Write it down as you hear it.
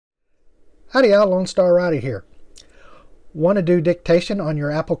Howdy, Al, Lone Star Rider here. Want to do dictation on your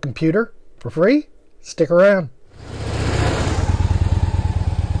Apple computer for free? Stick around.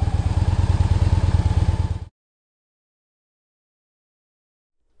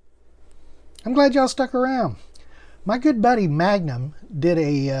 I'm glad y'all stuck around. My good buddy Magnum did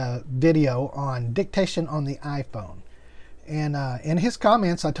a video on dictation on the iPhone. And in his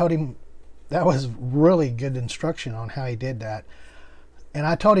comments, I told him that was really good instruction on how he did that. And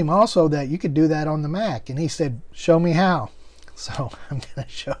I told him also that you could do that on the Mac. And he said, show me how. So I'm going to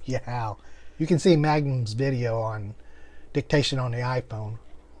show you how. You can see Magnum's video on dictation on the iPhone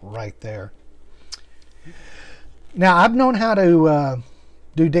right there. Now, I've known how to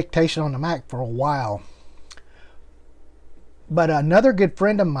do dictation on the Mac for a while. But another good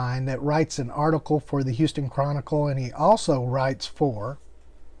friend of mine that writes an article for the Houston Chronicle, and he also writes for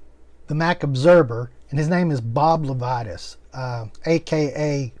the Mac Observer, and his name is Bob LeVitus,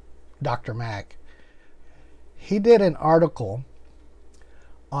 aka Dr. Mac. He did an article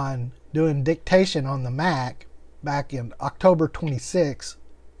on doing dictation on the Mac back in October 26,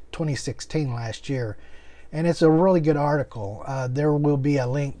 2016, last year. And it's a really good article. There will be a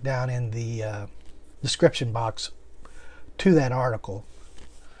link down in the description box to that article.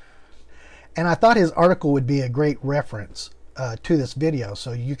 And I thought his article would be a great reference to this video,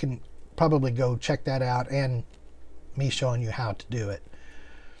 so you can probably go check that out and me showing you how to do it.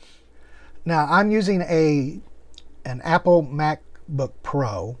 Now, I'm using an Apple MacBook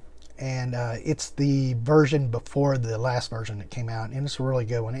Pro, and it's the version before the last version that came out, and it's a really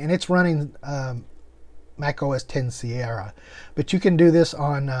good one. And it's running Mac OS X Sierra, but you can do this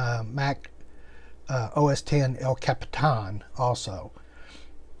on Mac OS X El Capitan also.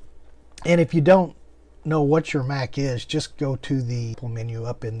 And if you don't know what your Mac is, just go to the menu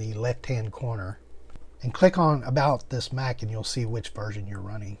up in the left hand corner and click on About This Mac, and you'll see which version you're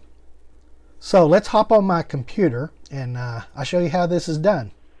running. So let's hop on my computer and I'll show you how this is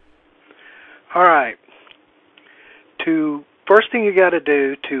done. Alright, first thing you got to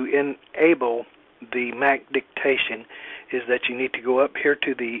do to enable the Mac dictation is that you need to go up here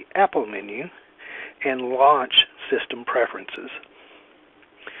to the Apple menu and launch System Preferences.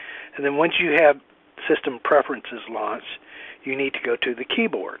 And then once you have System Preferences launched, you need to go to the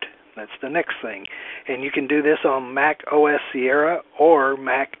keyboard. That's the next thing. And you can do this on Mac OS Sierra or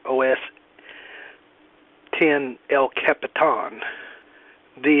Mac OS X El Capitan.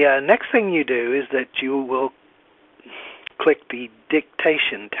 The next thing you do is that you will click the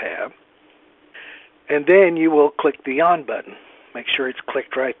Dictation tab, and then you will click the On button. Make sure it's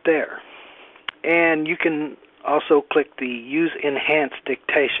clicked right there. And you can also click the Use Enhanced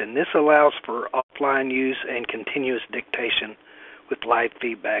Dictation. This allows for offline use and continuous dictation with live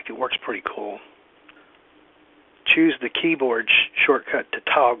feedback. It works pretty cool. Choose the keyboard shortcut to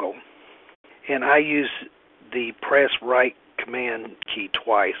toggle. And I use the press right command key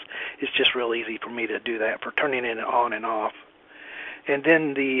twice. It's just real easy for me to do that for turning it on and off. And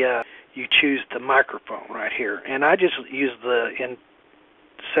then you choose the microphone right here. And I just use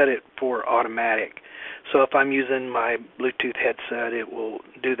set it for automatic. So if I'm using my Bluetooth headset, it will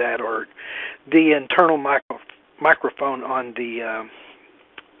do that, or the internal microphone on the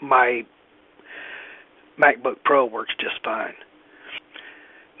my MacBook Pro works just fine.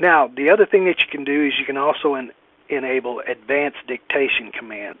 Now, the other thing that you can do is you can also enable Advanced Dictation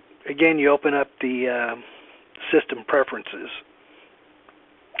command. Again, you open up the System Preferences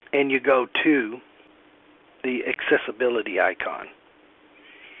and you go to the accessibility icon.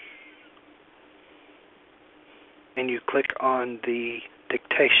 And you click on the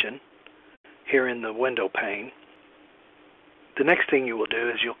dictation here in the window pane. The next thing you will do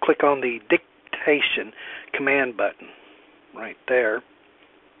is you'll click on the dictation command button right there.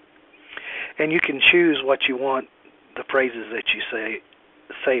 And you can choose what you want, the phrases that you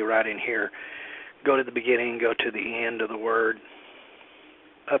say right in here. Go to the beginning, go to the end of the word,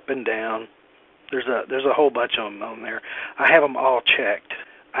 up and down. There's a whole bunch of them on there. I have them all checked.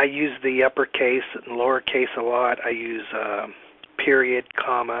 I use the uppercase and lowercase a lot. I use period,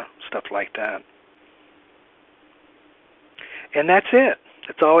 comma, stuff like that. And that's it.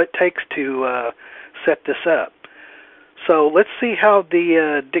 That's all it takes to set this up. So let's see how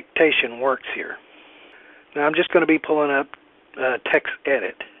the dictation works here. Now I'm just going to be pulling up Text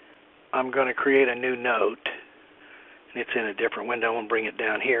Edit. I'm going to create a new note. And it's in a different window. and bring it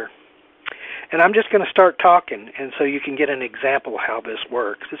down here. And I'm just going to start talking, and so you can get an example of how this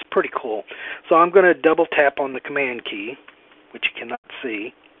works. It's pretty cool. So I'm going to double tap on the Command key, which you cannot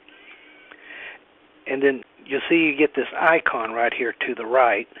see. And then you'll see you get this icon right here to the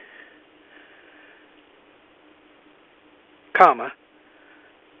right, comma,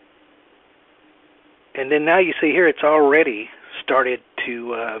 And then now you see here it's already started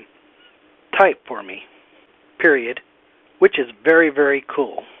to type for me, period, which is very, very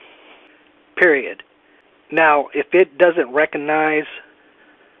cool, period. Now, if it doesn't recognize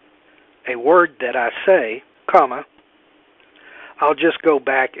a word that I say, comma, I'll just go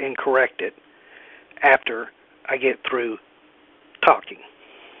back and correct it after I get through talking,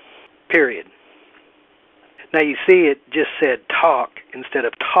 period. Now you see it just said talk instead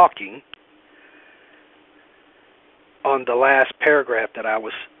of talking on the last paragraph that I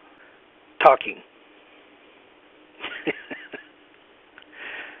was talking.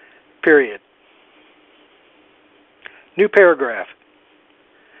 Period. New paragraph.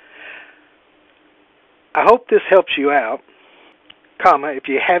 I hope this helps you out, comma, if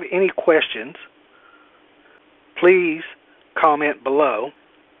you have any questions, please comment below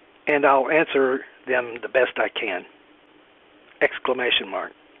and I'll answer them the best I can. Exclamation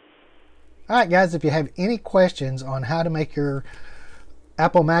mark. Alright guys, if you have any questions on how to make your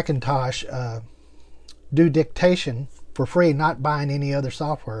Apple Macintosh do dictation for free, not buying any other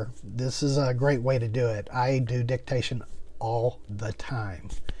software, this is a great way to do it. I do dictation all the time.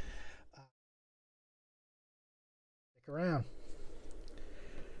 Stick around.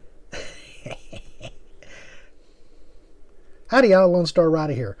 Howdy y'all, Lone Star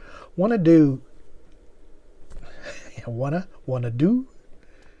Rider here. Wanna do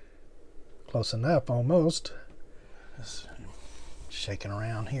close enough almost. Just shaking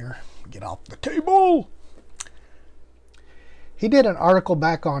around here. Get off the table. He did an article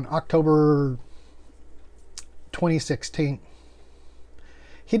back on October 2016.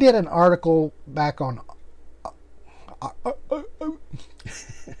 He did an article back on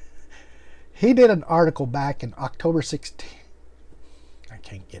he did an article back in October 16. I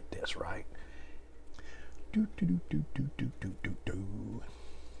can't get this right.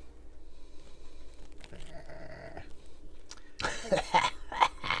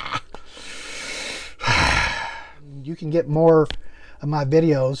 You can get more of my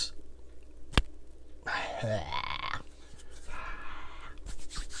videos. That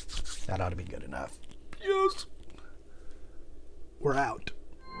ought to be good enough. Yes. We're out.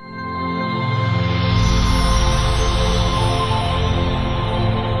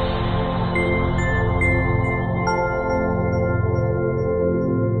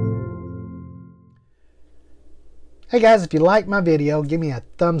 Hey guys, if you like my video, give me a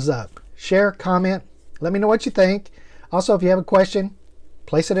thumbs up. Share, comment, let me know what you think. Also, if you have a question,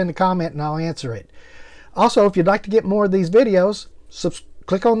 place it in the comment and I'll answer it. Also, if you'd like to get more of these videos,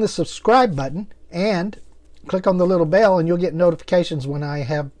 click on the subscribe button and click on the little bell and you'll get notifications when I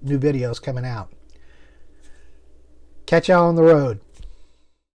have new videos coming out. Catch y'all on the road.